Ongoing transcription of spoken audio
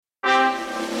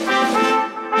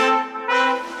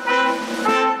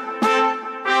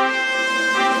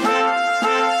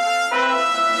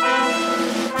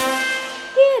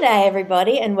Hi,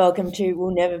 everybody, and welcome to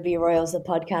We'll Never Be Royals, the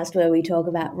podcast where we talk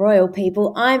about royal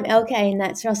people. I'm LK, and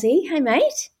that's Rossi. Hey,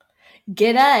 mate.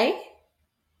 G'day.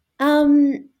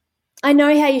 I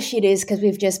know how your shit is because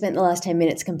we've just spent the last 10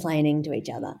 minutes complaining to each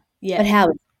other. Yeah. But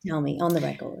how? Tell me, on the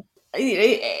record.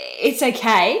 It's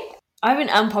okay. I have an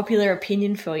unpopular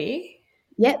opinion for you.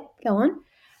 Yep, go on.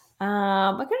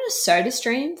 I got a soda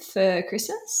stream for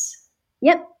Christmas.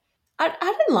 Yep. I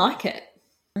didn't like it.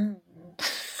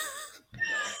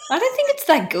 I don't think it's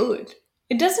that good.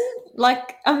 It doesn't,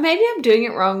 maybe I'm doing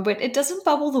it wrong, but it doesn't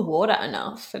bubble the water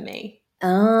enough for me.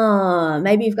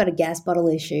 Maybe you've got a gas bottle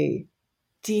issue.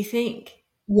 Do you think?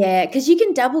 Yeah, because you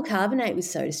can double carbonate with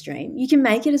SodaStream. You can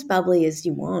make it as bubbly as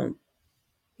you want.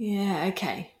 Yeah,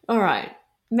 okay. All right.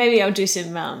 Maybe I'll do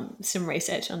some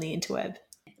research on the interweb.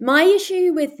 My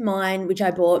issue with mine, which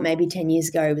I bought maybe 10 years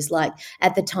ago, was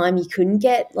at the time you couldn't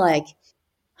get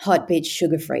hot bitch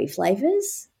sugar-free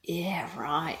flavours. Yeah,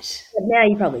 right. But now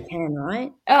you probably can,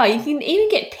 right? Oh, you can even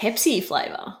get Pepsi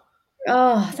flavour.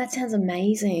 Oh, that sounds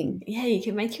amazing. Yeah, you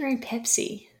can make your own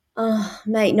Pepsi. Oh,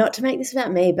 mate, not to make this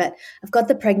about me, but I've got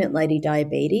the pregnant lady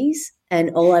diabetes and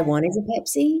all I want is a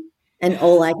Pepsi and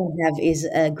all I can have is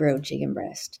a grilled chicken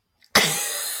breast.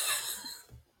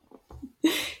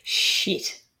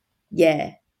 Shit.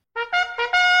 Yeah.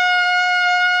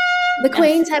 The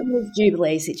Queen's having this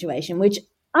Jubilee situation, which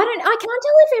I can't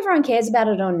tell if everyone cares about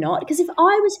it or not, because if I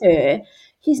was her,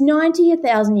 she's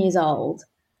 1,000 years old.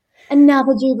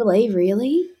 Another Jubilee,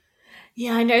 really?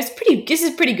 Yeah, I know. This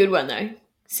is a pretty good one, though.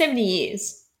 70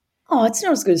 years. Oh, it's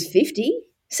not as good as 50.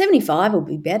 75 will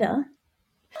be better.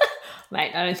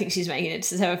 Mate, I don't think she's making it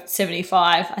to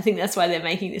 75. I think that's why they're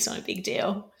making this on a big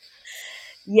deal.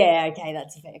 Yeah, okay,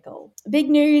 that's a fair call. Big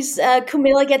news,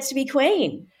 Camilla gets to be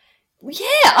queen. Yeah,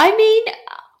 I mean,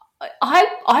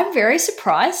 I'm very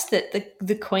surprised that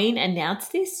the Queen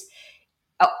announced this.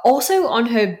 Also on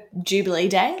her Jubilee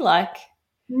Day,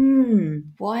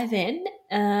 why then?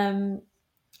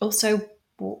 Also,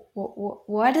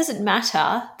 why does it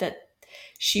matter that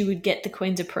she would get the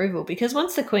Queen's approval? Because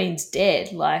once the Queen's dead,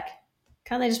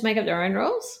 can't they just make up their own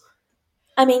rules?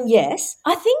 I mean, yes.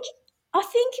 I think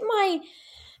my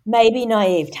maybe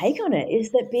naive take on it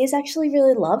is that Beers actually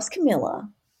really loves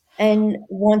Camilla and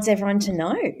wants everyone to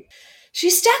know.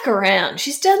 She's stuck around.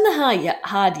 She's done the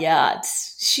hard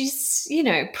yards. She's,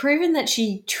 proven that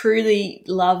she truly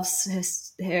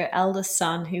loves her eldest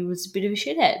son, who was a bit of a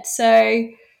shithead. So,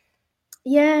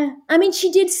 yeah, I mean, she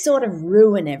did sort of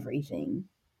ruin everything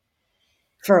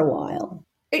for a while.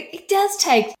 It does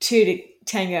take two to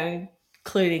tango,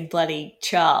 including bloody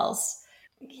Charles.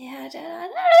 Yeah, I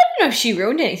don't know if she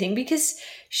ruined anything because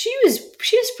she was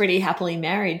pretty happily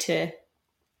married to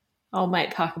old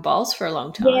mate Parker Bowles for a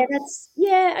long time.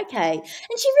 Yeah, okay.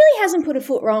 And she really hasn't put a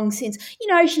foot wrong since,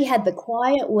 she had the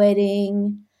quiet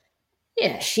wedding.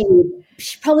 Yeah. She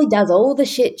probably does all the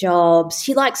shit jobs.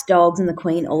 She likes dogs and the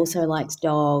Queen also likes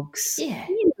dogs. Yeah.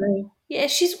 Yeah,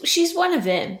 she's one of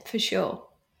them for sure.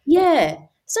 Yeah.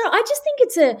 So I just think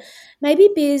it's maybe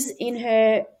Biz in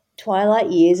her twilight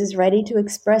years is ready to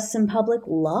express some public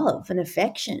love and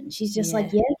affection. She's just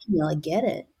Camilla, get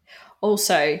it.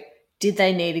 Also, did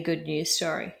they need a good news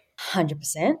story?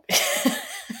 100%.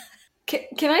 Can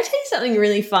I tell you something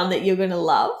really fun that you're going to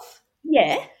love?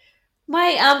 Yeah.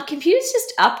 My computer's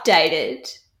just updated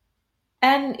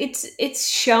and it's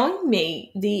showing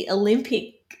me the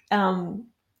Olympic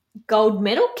gold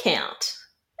medal count.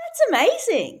 That's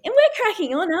amazing. And we're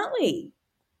cracking on, aren't we?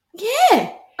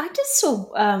 Yeah. I just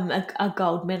saw a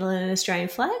gold medal and an Australian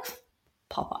flag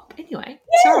pop up. Anyway,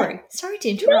 sorry to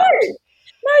interrupt.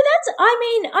 No,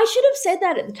 I should have said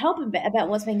that at the top about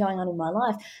what's been going on in my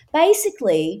life.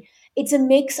 Basically, it's a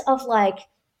mix of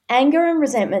anger and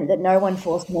resentment that no one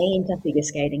forced me into figure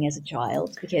skating as a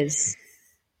child because,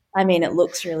 it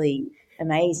looks really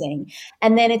amazing.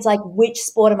 And then it's which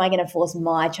sport am I going to force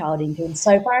my child into? And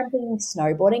so far I'm thinking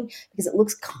snowboarding because it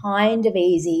looks kind of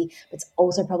easy, but it's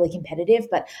also probably competitive.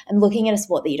 But I'm looking at a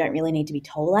sport that you don't really need to be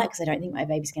tall at because I don't think my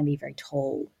baby's going to be very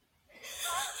tall.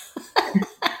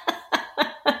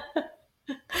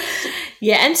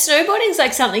 Yeah, and snowboarding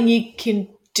is something you can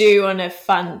do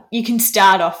you can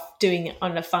start off doing it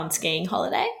on a fun skiing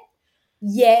holiday.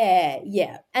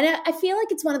 Yeah. And I feel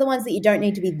like it's one of the ones that you don't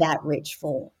need to be that rich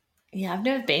for. Yeah, I've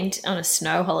never been on a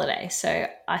snow holiday, so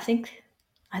I think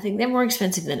they're more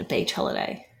expensive than a beach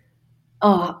holiday.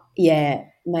 Oh, yeah,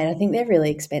 mate, I think they're really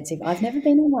expensive. I've never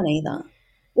been on one either.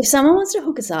 If someone wants to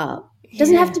hook us up, it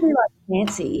doesn't have to be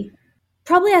fancy.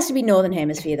 Probably has to be Northern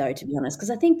Hemisphere though, to be honest, because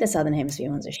I think the Southern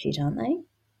Hemisphere ones are shit, aren't they?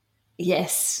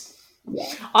 Yes.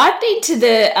 Yeah. I've been to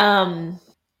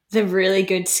the really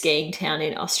good skiing town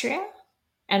in Austria,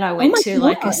 and I Oh went my to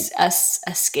like God. a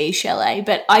ski chalet,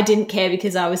 but I didn't care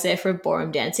because I was there for a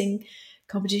ballroom dancing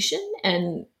competition,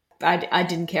 and I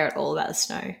didn't care at all about the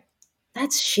snow.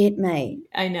 That's shit, mate.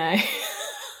 I know.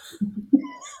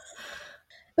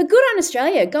 But good on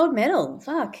Australia. Gold medal.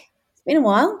 Fuck. It's been a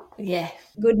while. Yeah.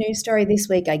 Good news story this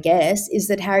week, I guess, is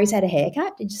that Harry's had a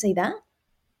haircut. Did you see that?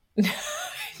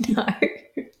 No.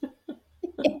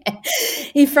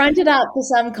 He fronted up for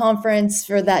some conference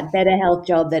for that better health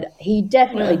job that he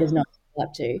definitely Ugh. does not live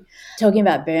up to, talking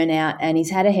about burnout, and he's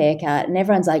had a haircut and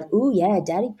everyone's like, "Ooh, yeah,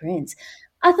 Daddy Prince."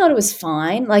 I thought it was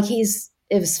fine. Like it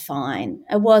was fine.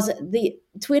 It was the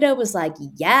Twitter was like,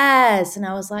 "Yes." And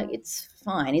I was like, "It's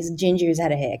fine. He's a ginger who's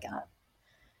had a haircut."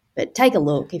 But take a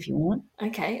look if you want.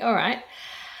 Okay, all right.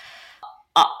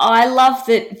 I love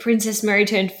that Princess Mary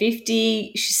turned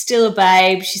 50. She's still a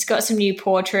babe. She's got some new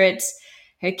portraits.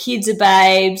 Her kids are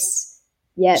babes.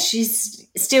 Yep. She's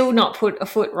still not put a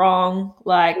foot wrong.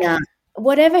 Like, Nah.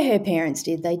 Whatever her parents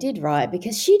did, they did right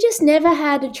because she just never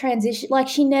had a transition. Like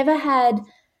she never had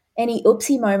any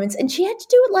oopsie moments, and she had to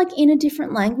do it like in a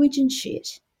different language and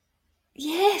shit.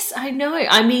 yes, I know.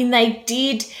 I mean, they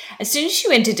did. As soon as she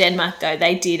went to Denmark, though,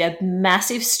 they did a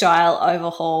massive style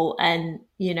overhaul, and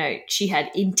she had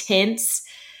intense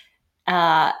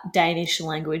Danish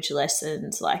language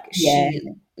lessons. Like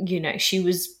Yeah, she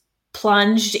was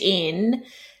plunged in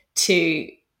to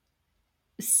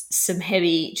some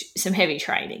heavy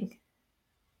training.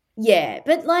 yeah,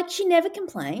 but like she never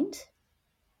complained.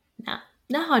 No,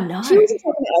 no, no. She wasn't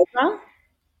talking to Oprah.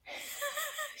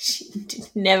 She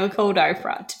never called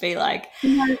Oprah to be like,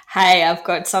 No. "Hey, I've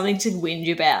got something to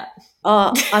whinge about."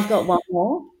 Oh, I've got one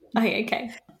more.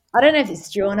 Okay. I don't know if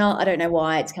it's true or not. I don't know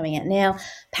why it's coming out now.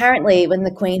 Apparently, when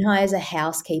the Queen hires a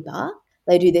housekeeper,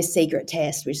 they do this secret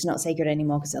test, which is not secret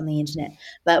anymore because it's on the internet,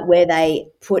 but where they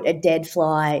put a dead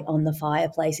fly on the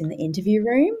fireplace in the interview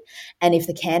room. And if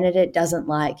the candidate doesn't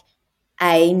like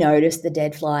A, notice the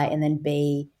dead fly, and then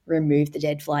B, remove the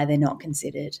dead fly, they're not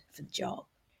considered for the job.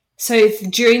 So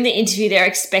during the interview, they're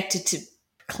expected to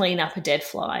clean up a dead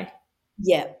fly.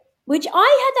 Yeah. Which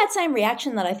I had that same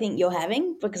reaction that I think you're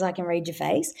having because I can read your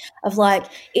face of like,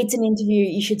 it's an interview,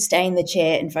 you should stay in the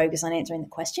chair and focus on answering the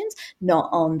questions, not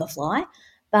on the fly.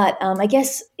 But I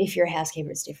guess if you're a housekeeper,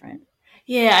 it's different.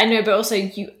 Yeah, I know, but also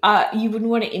you wouldn't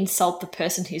want to insult the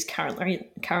person who's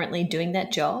currently doing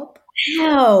that job.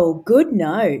 Wow, good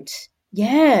note.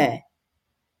 Yeah.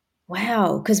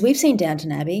 Wow, because we've seen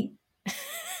Downton Abbey.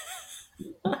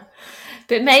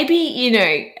 But maybe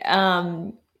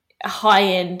high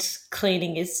end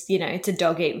cleaning is it's a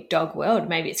dog eat dog world.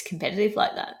 Maybe it's competitive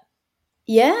like that.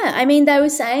 Yeah, I mean, they were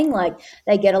saying like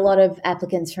they get a lot of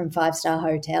applicants from five-star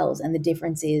hotels, and the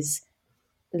difference is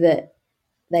that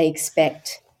they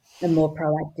expect a more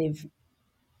proactive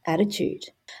attitude.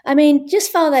 I mean,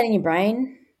 just file that in your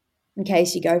brain in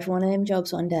case you go for one of them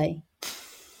jobs one day.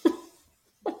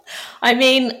 I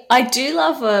mean, I do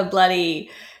love a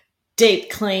bloody deep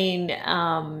clean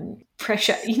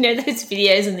pressure. You know those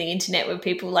videos on the internet where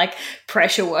people like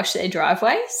pressure wash their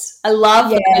driveways? I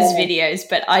love Yeah, those videos,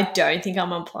 but I don't think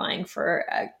I'm applying for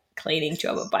a cleaning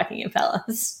job at Buckingham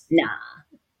Palace.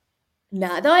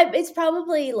 nah. Though it's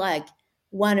probably like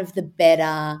one of the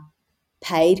better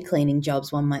paid cleaning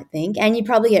jobs, one might think, and you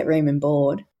probably get room and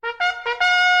board.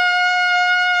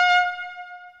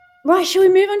 Right, shall we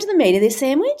move on to the meat of this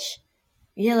sandwich?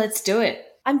 Yeah, let's do it.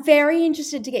 I'm very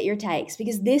interested to get your takes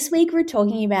because this week we're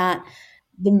talking about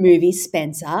the movie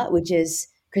Spencer, which is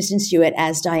Kristen Stewart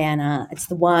as Diana. It's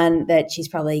the one that she's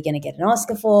probably going to get an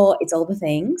Oscar for. It's all the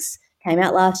things. Came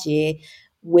out last year.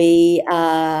 We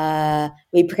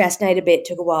procrastinated a bit,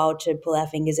 took a while to pull our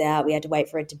fingers out. We had to wait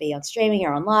for it to be on streaming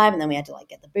or on live, and then we had to like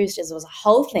get the boosters. It was a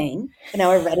whole thing, but now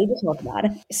we're ready to talk about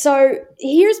it. So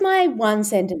here's my one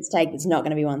sentence take that's not going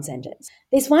to be one sentence.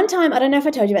 This one time, I don't know if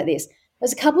I told you about this. It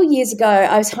was a couple of years ago.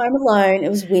 I was home alone. It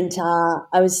was winter.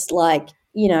 I was like,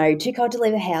 too cold to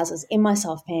leave the house. I was in my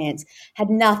soft pants, had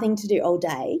nothing to do all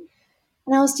day.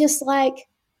 And I was just like,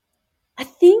 I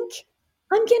think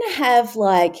I'm going to have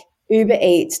like Uber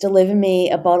Eats deliver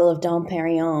me a bottle of Dom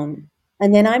Perignon,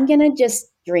 and then I'm going to just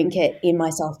drink it in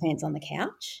my soft pants on the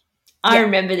couch. I Yeah.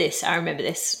 remember this.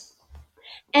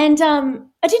 And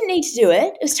I didn't need to do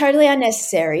it. It was totally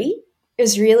unnecessary. It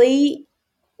was really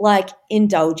like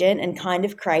indulgent and kind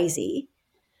of crazy,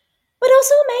 but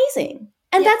also amazing.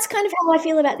 And that's kind of how I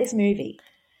feel about this movie.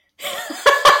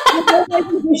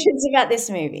 About this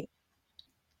movie.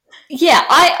 Yeah,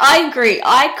 I agree.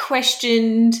 I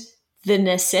questioned the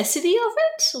necessity of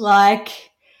it.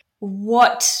 Like,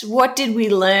 what did we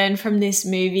learn from this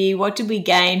movie? What did we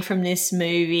gain from this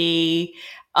movie?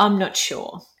 I'm not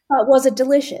sure. But was it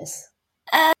delicious?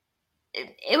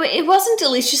 It wasn't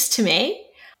delicious to me.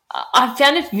 I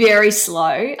found it very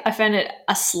slow. I found it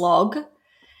a slog,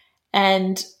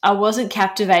 and I wasn't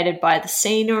captivated by the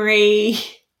scenery.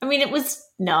 I mean, it was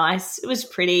nice. It was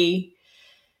pretty.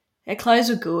 Her clothes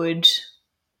were good.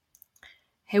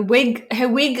 Her wig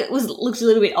was looked a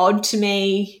little bit odd to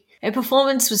me. Her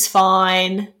performance was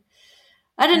fine.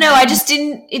 I don't know. I just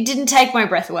didn't. It didn't take my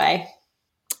breath away.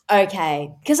 Okay,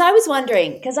 because I was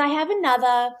wondering, because I have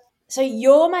another. So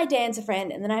you're my dancer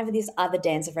friend, and then I have this other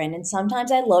dancer friend, and sometimes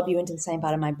I lob you into the same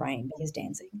part of my brain because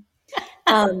dancing.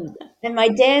 And my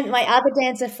other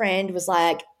dancer friend was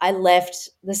like, I left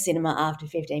the cinema after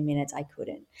 15 minutes. I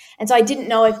couldn't, and so I didn't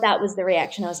know if that was the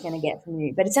reaction I was going to get from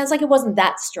you. But it sounds like it wasn't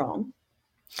that strong.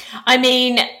 I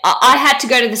mean, I had to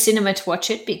go to the cinema to watch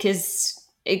it because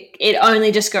it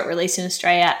only just got released in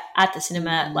Australia at the cinema,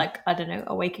 Mm. like, I don't know,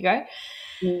 a week ago.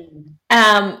 Mm.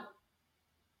 Um,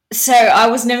 so I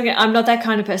was never gonna, I'm not that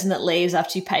kind of person that leaves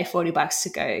after you pay $40 to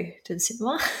go to the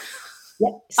cinema.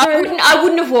 Yep. I So, wouldn't, I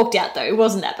wouldn't have walked out though. It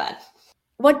wasn't that bad.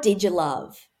 what did you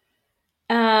love?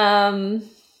 Um,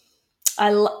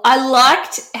 I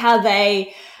liked how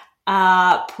they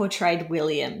portrayed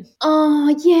William.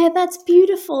 Oh, yeah, that's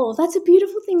beautiful. That's a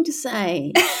beautiful thing to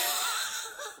say.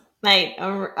 Mate,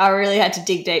 I really had to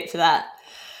dig deep for that.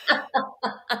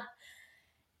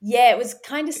 Yeah, it was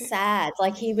kind of sad.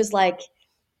 Like he was like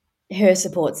her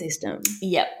support system.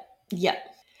 Yep, yep.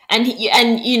 And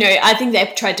I think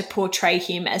they've tried to portray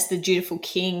him as the dutiful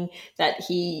king that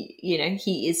he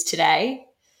is today.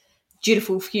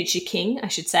 Dutiful future king, I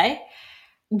should say.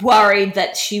 Worried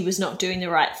that she was not doing the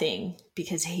right thing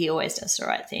because he always does the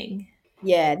right thing.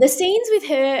 Yeah, the scenes with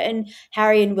her and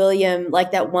Harry and William,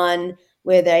 like that one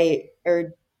where they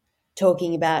are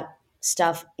talking about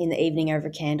stuff in the evening over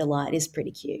candlelight, is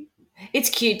pretty cute. It's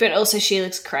cute, but also she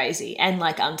looks crazy and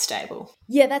like unstable.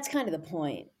 Yeah, that's kind of the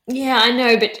point. Yeah, I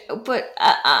know, but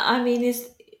I mean,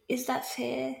 is that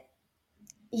fair? I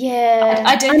Yeah, don't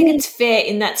I think mean, it's fair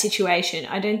in that situation.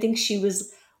 I don't think she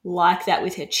was like that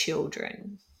with her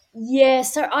children. yeah.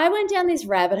 So I went down this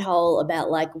rabbit hole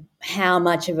about like how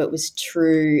much of it was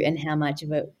true and how much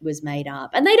of it was made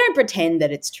up, and they don't pretend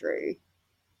that it's true,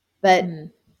 but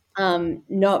Mm.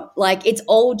 not like it's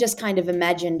all just kind of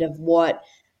imagined of what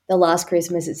the last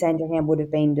Christmas at Sandringham would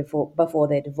have been before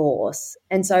their divorce.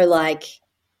 And so like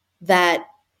that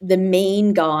the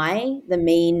mean guy, the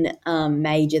mean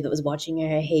major that was watching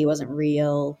her, he wasn't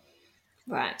real.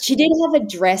 Right. She did have a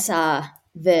dresser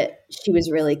that she was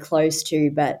really close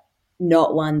to, but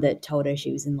not one that told her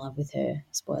she was in love with her.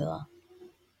 Spoiler.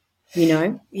 You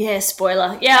know? Yeah,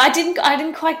 spoiler. Yeah, I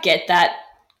didn't quite get that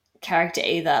character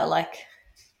either. Like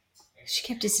she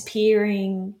kept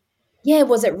disappearing. Yeah,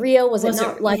 was it real? Was it Was it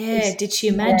not like yeah, did she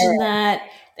yeah. imagine that?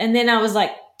 And then I was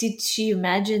like, did she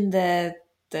imagine the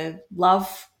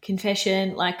love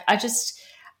confession? Like I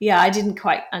didn't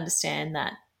quite understand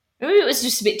that. Maybe it was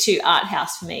just a bit too art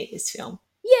house for me, this film.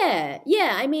 Yeah,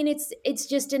 yeah. I mean, it's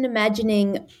just an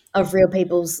imagining of real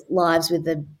people's lives with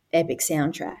the epic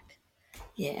soundtrack.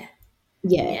 Yeah.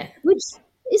 Yeah, Yeah. which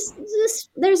is just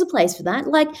there's a place for that.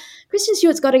 Like Kristen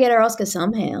Stewart's got to get her Oscar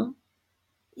somehow.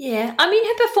 Yeah. I mean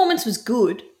her performance was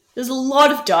good. There's a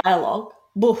lot of dialogue.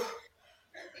 Boof.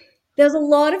 There's a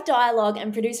lot of dialogue,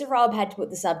 and producer Rob had to put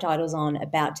the subtitles on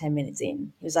about 10 minutes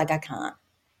in. He was like, "I can't."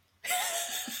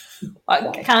 I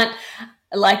So can't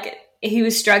like he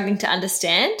was struggling to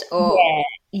understand or yeah,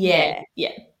 yeah, yeah,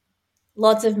 yeah,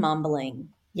 lots of mumbling,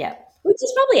 yeah, which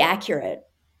is probably accurate.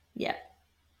 yeah.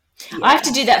 I have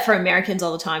Yeah, to do that for Americans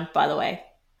all the time, by the way.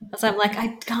 Because I'm like, I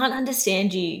can't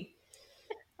understand you.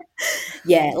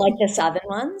 yeah, like the southern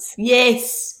ones.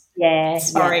 Yes. Yeah, yeah,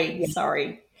 Sorry, yeah.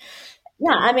 sorry.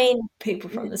 Yeah, I mean, People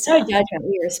from the no South. judgment.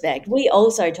 We respect. We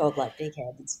also talk like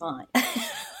dickheads. It's fine.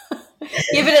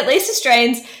 Yeah, but at least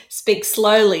Australians speak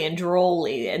slowly and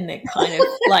drawly and they're kind of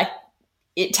like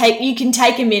you can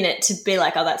take a minute to be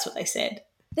like, oh, that's what they said.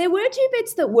 There were two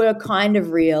bits that were kind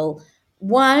of real.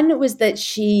 One was that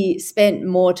she spent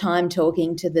more time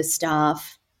talking to the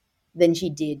staff than she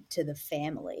did to the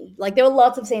family. Like there were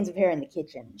lots of scenes of her in the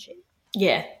kitchen and shit.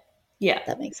 Yeah. Yeah.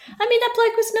 That makes sense. I mean, that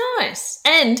bloke was nice.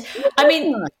 And I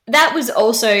mean, that was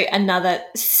also another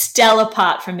stellar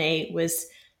part for me was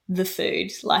the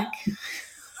food. Like,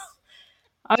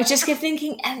 I was just kept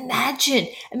thinking, imagine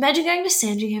going to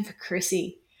Sandringham for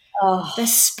Chrissy. Oh, The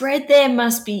spread there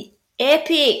must be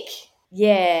epic.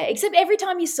 yeah. Except every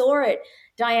time you saw it,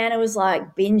 Diana was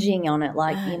like binging on it,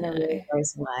 like I in a know. really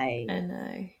gross way. I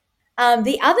know.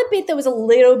 The other bit that was a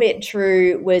little bit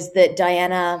true was that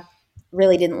Diana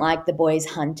really didn't like the boys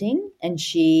hunting, and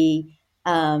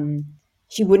um,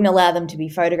 she wouldn't allow them to be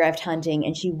photographed hunting,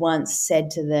 and she once said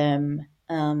to them,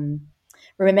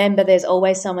 remember, there's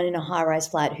always someone in a high-rise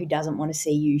flat who doesn't want to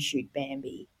see you shoot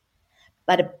Bambi.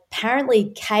 But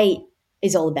apparently Kate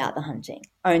is all about the hunting,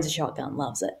 owns a shotgun,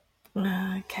 loves it.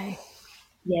 Okay.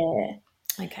 Yeah.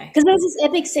 Okay. Because there's this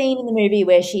epic scene in the movie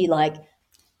where she like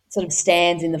sort of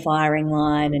stands in the firing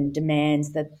line and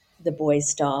demands that the boys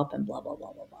stop and blah, blah,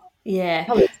 blah, blah, blah. Yeah.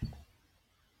 Probably.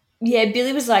 Yeah,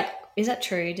 Billy was like, is that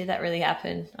true? Did that really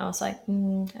happen? I was like, I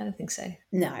don't think so.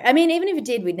 No. I mean, even if it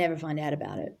did, we'd never find out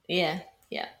about it. Yeah.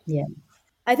 Yeah. Yeah.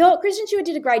 I thought Kristen Stewart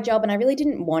did a great job and I really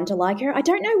didn't want to like her. I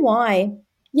don't know why.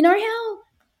 You know how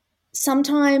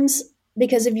sometimes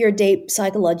because of your deep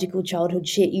psychological childhood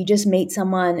shit, you just meet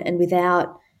someone and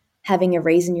without having a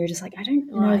reason, you're just like, I don't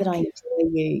know that I enjoy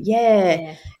you. Yeah.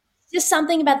 Yeah. Just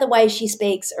something about the way she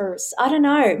speaks, or I don't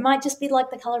know. It might just be like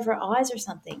the color of her eyes or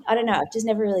something. I don't know. I've just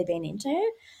never really been into her.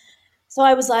 So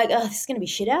I was like, oh, this is going to be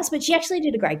shit house. But she actually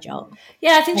did a great job.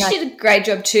 Yeah, I think And she did a great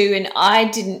job too. And I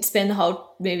didn't spend the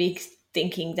whole movie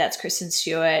thinking that's Kristen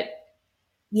Stewart.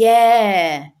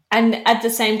 yeah. And at the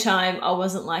same time, I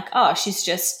wasn't like, oh, she's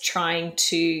just trying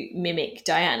to mimic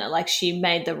Diana. Like she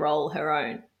made the role her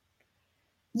own.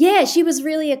 Yeah, she was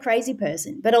really a crazy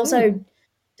person. But also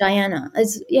Diana.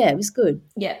 It was good.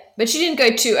 Yeah. But she didn't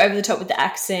go too over the top with the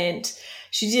accent.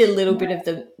 She did a little bit of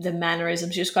the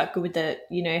mannerism. She was quite good with the,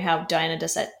 how Diana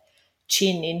does that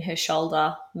chin in her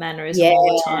shoulder mannerism Yeah.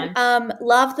 all the time.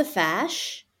 Love the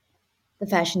fashion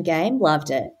game. Loved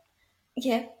it.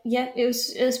 Yeah. It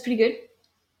was pretty good.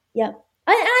 Yeah. And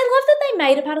I love that they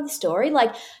made it part of the story.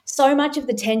 Like, so much of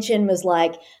the tension was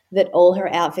like that all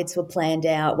her outfits were planned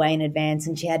out way in advance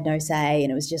and she had no say. And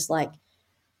it was just like,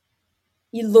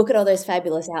 you look at all those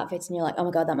fabulous outfits and you're like, oh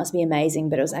my God, that must be amazing.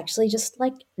 But it was actually just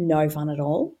like no fun at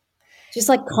all. Just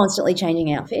like constantly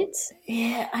changing outfits.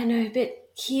 Yeah, I know, but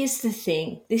here's the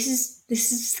thing. This is the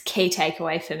key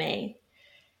takeaway for me.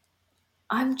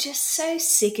 I'm just so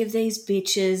sick of these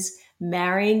bitches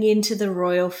marrying into the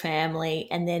royal family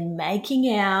and then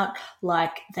making out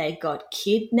like they got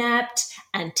kidnapped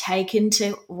and taken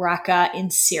to Raqqa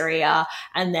in Syria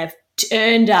and they've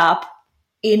turned up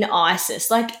in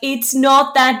ISIS. Like it's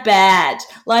not that bad.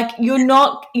 Like you're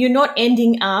not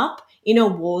ending up in a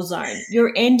war zone.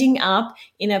 You're ending up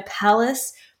in a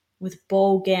palace with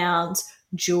ball gowns,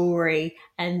 jewelry,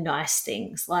 and nice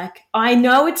things. Like, I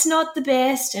know it's not the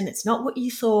best and it's not what you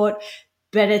thought,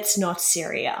 but it's not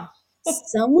Syria.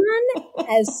 Someone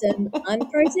has some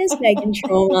unprocessed Megan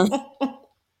trauma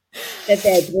that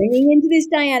they're bringing into this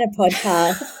Diana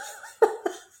podcast.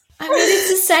 I mean, it's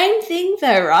the same thing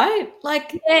though, right?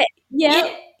 Like,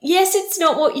 Yeah. yes, it's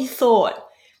not what you thought.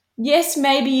 Yes,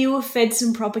 maybe you were fed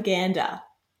some propaganda,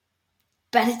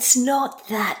 but it's not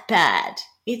that bad.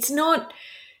 It's not,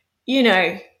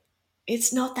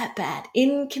 it's not that bad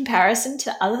in comparison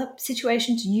to other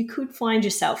situations you could find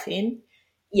yourself in.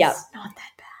 Yeah. It's not that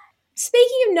bad.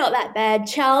 Speaking of not that bad,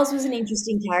 Charles was an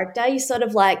interesting character. You sort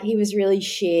of like, he was really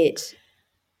shit,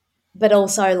 but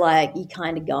also like you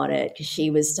kind of got it because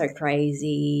she was so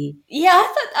crazy. Yeah,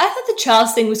 I thought the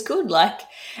Charles thing was good. Like,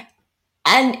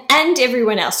 and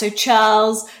everyone else. So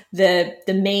Charles, the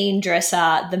mean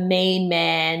dresser, the mean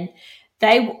man,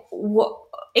 they were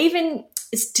even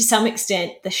to some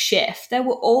extent the chef. They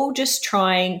were all just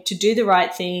trying to do the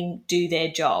right thing, do their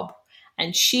job,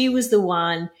 and she was the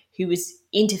one who was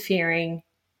interfering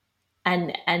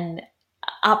and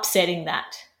upsetting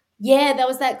that. Yeah, there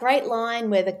was that great line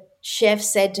where the chef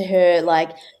said to her,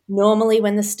 like, normally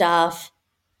when the staff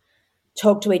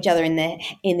talk to each other in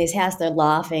this house, they're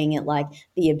laughing at like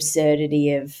the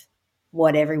absurdity of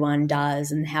what everyone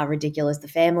does and how ridiculous the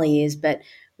family is. But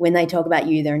when they talk about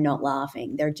you, they're not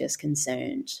laughing; they're just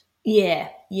concerned. Yeah,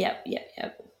 yep.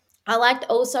 I liked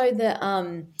also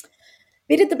the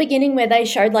bit at the beginning where they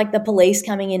showed like the police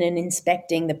coming in and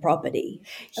inspecting the property.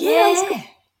 Yeah,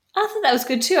 I thought that was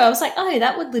good too. I was like, oh,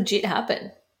 that would legit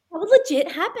happen. That would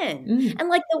legit happen. And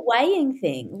like the weighing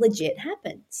thing legit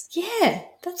happens. Yeah,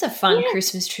 that's a fun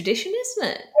Christmas tradition, isn't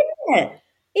it? Yeah,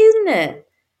 isn't it?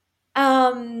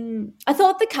 I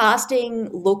thought the casting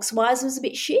looks wise was a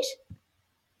bit shit.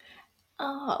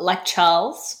 Oh, like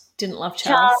Charles. Didn't love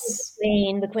Charles,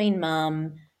 Charles. the Queen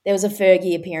Mum. There was a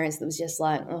Fergie appearance that was just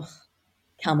like, oh,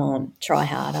 come on, try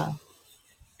harder.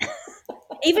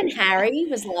 Even Harry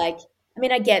was like, I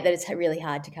mean, I get that it's really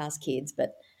hard to cast kids,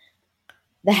 but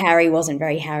the Harry wasn't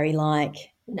very Harry-like.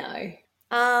 No.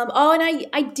 And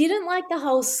I didn't like the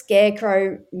whole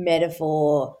scarecrow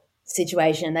metaphor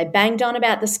situation. They banged on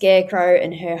about the scarecrow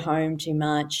and her home too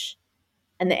much,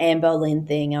 and the Anne Boleyn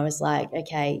thing. I was like,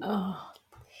 okay. Oh,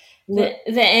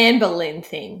 the Anne Boleyn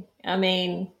thing. I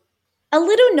mean, A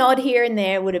little nod here and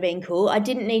there would have been cool. I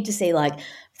didn't need to see like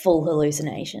full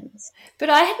hallucinations. But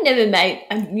I had never made,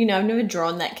 I've never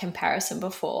drawn that comparison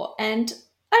before. And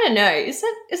I don't know, is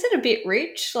that a bit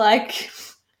rich? Like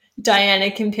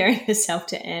Diana comparing herself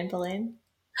to Anne Boleyn?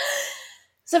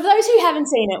 So for those who haven't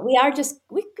seen it,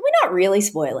 we're not really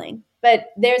spoiling,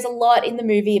 but there's a lot in the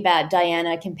movie about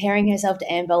Diana comparing herself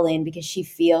to Anne Boleyn because she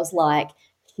feels like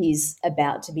she's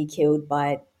about to be killed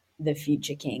by the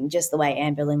future king, just the way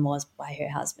Anne Boleyn was by her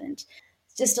husband.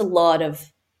 It's just a lot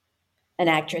of an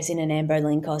actress in an Anne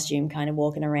Boleyn costume kind of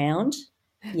walking around.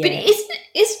 But Yeah. isn't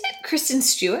it Kristen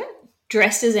Stewart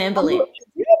dressed as Anne Oh, Boleyn? is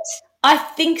it? I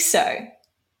think so.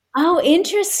 Oh, I think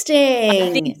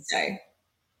interesting. so.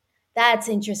 That's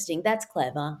interesting. That's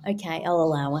clever. Okay, I'll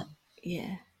allow it.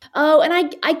 Yeah. Oh, and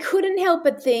I couldn't help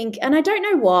but think, and I don't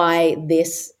know why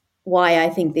I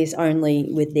think this only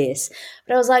with this,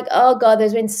 but I was like, oh God,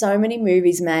 there's been so many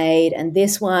movies made, and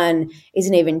this one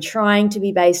isn't even trying to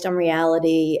be based on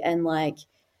reality. And like,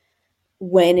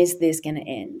 when is this going to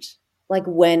end? Like,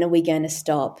 when are we going to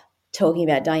stop talking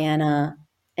about Diana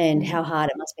and how hard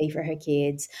it must be for her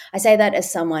kids? I say that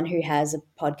as someone who has a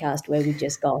podcast where we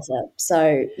just gossip.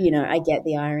 So, I get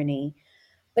the irony.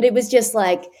 But it was just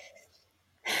like,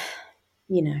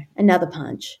 another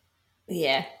punch,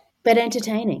 Yeah. but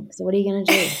entertaining. So what are you going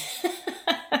to do?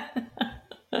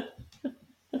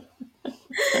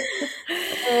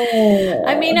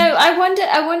 I mean, I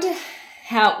wonder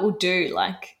how it will do.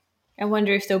 Like, I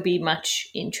wonder if there'll be much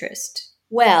interest.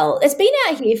 Well, it's been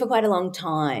out here for quite a long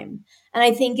time. And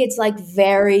I think it's like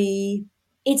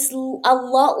it's a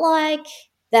lot like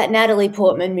that Natalie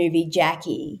Portman movie,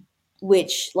 Jackie,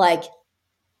 which like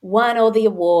won all the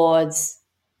awards.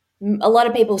 A lot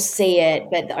of people see it,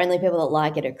 but the only people that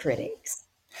like it are critics.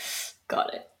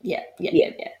 Got it. Yeah.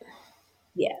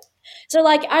 Yeah. So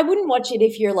like, I wouldn't watch it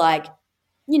if you're like,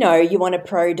 you want a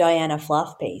pro Diana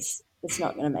fluff piece. It's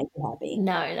not going to make you happy.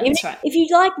 No, Even that's right. if you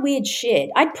like weird shit,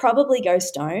 I'd probably go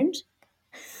stoned.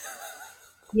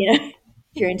 If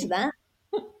you're into that.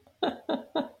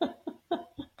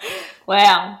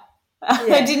 Wow.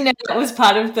 Yeah. I didn't know that was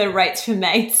part of the Rates for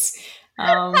Mates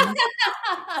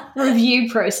review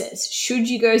process. Should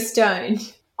you go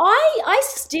stoned? I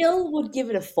still would give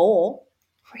it a 4.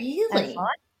 Really?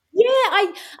 Yeah,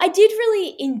 I did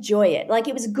really enjoy it. Like,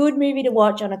 it was a good movie to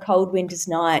watch on a cold winter's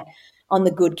night on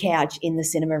the good couch in the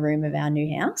cinema room of our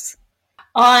new house.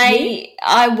 I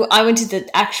went to the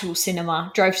actual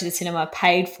cinema, drove to the cinema,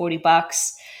 paid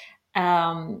 $40,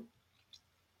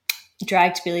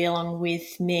 dragged Billy along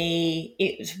with me.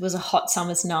 It was a hot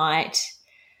summer's night.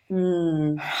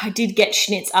 I did get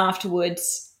schnitz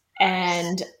afterwards,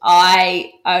 and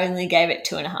I only gave it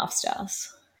 2.5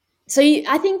 stars. So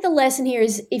I think the lesson here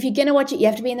is if you're going to watch it, you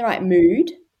have to be in the right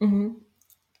mood. Mm-hmm.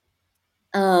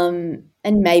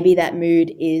 And maybe that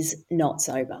mood is not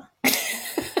sober.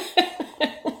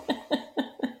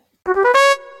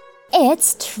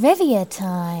 It's trivia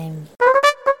time.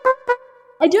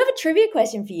 I do have a trivia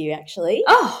question for you, actually.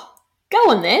 Oh, go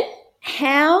on then.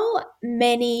 How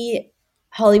many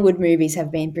Hollywood movies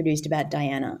have been produced about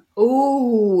Diana?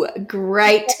 Ooh,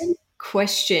 great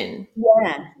question.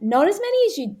 Yeah, not as many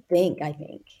as you'd think, I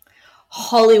think.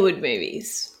 Hollywood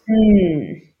movies.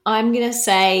 I'm going to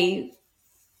say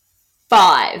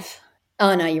 5.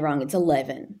 Oh, no, you're wrong. It's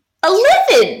 11.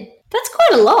 11? That's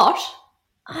quite a lot.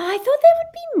 I thought there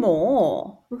would be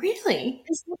more. Really?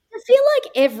 I feel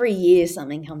like every year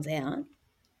something comes out.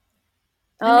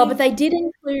 But they did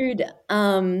include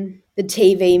the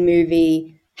TV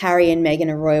movie Harry and Meghan: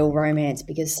 A Royal Romance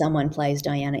because someone plays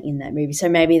Diana in that movie. So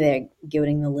maybe they're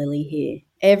gilding the lily here.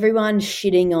 Everyone's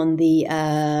shitting on the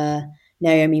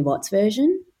Naomi Watts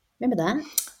version. Remember that?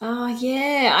 Oh,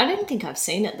 yeah. I don't think I've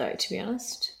seen it, though, to be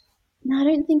honest. No, I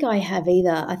don't think I have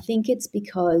either. I think it's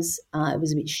because it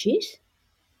was a bit shit.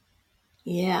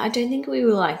 Yeah, I don't think we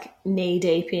were like knee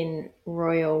deep in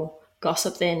royal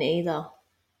gossip then either.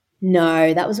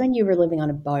 No, that was when you were living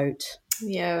on a boat.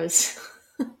 Yeah, I was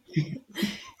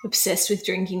obsessed with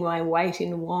drinking my weight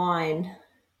in wine.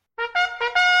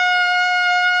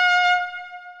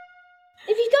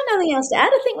 If you've got nothing else to add,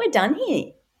 I think we're done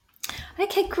here.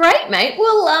 Okay, great, mate.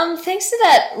 Well, thanks for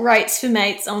that Rates for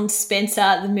Mates on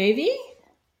Spencer the movie.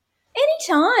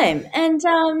 Anytime.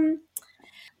 And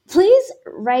please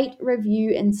rate,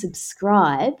 review, and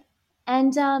subscribe.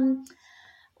 And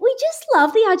we just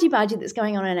love the argy-bargy that's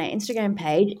going on our Instagram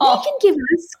page. Oh. You can give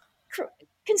us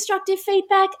constructive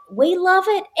feedback. We love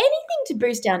it. Anything to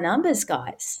boost our numbers,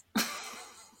 guys.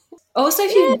 Also,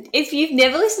 if you've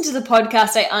never listened to the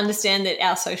podcast, I understand that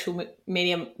our social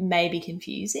media may be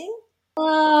confusing.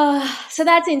 So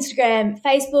that's Instagram.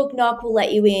 Facebook, knock will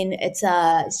let you in. It's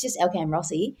just LK and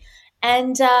Rossi.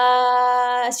 And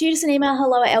shoot us an email,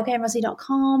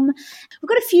 hello@lkandrossi.com. We've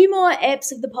got a few more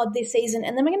eps of the pod this season,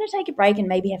 and then we're going to take a break and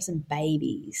maybe have some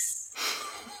babies.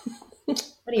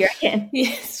 What do you reckon?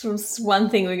 Yes, it's one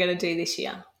thing we're going to do this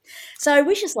year. So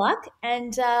wish us luck.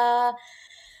 And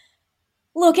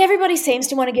look, everybody seems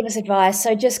to want to give us advice,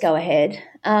 so just go ahead.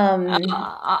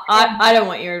 I don't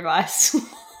want your advice.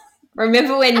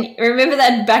 Remember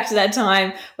that back to that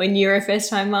time when you were a first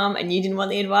time mum and you didn't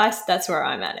want the advice? That's where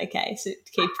I'm at, okay? So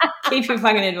keep your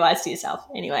fucking advice to yourself.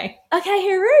 Anyway. Okay,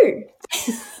 hooroo.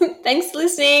 Thanks for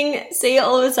listening. See you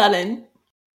all of a sudden.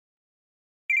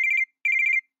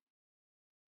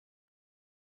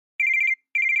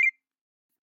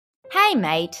 Hey,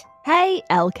 mate. Hey,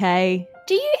 LK.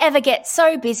 Do you ever get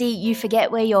so busy you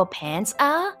forget where your pants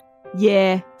are?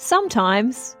 Yeah,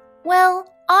 sometimes. Well,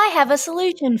 I have a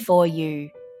solution for you.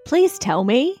 Please tell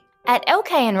me. At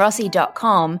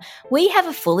lkandrossi.com, we have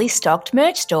a fully stocked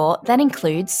merch store that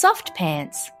includes soft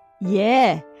pants.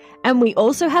 Yeah, and we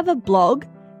also have a blog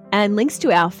and links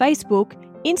to our Facebook,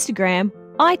 Instagram,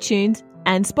 iTunes,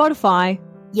 and Spotify.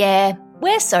 Yeah,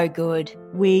 we're so good.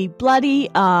 We bloody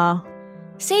are.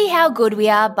 See how good we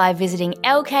are by visiting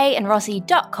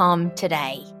lkandrossi.com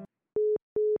today.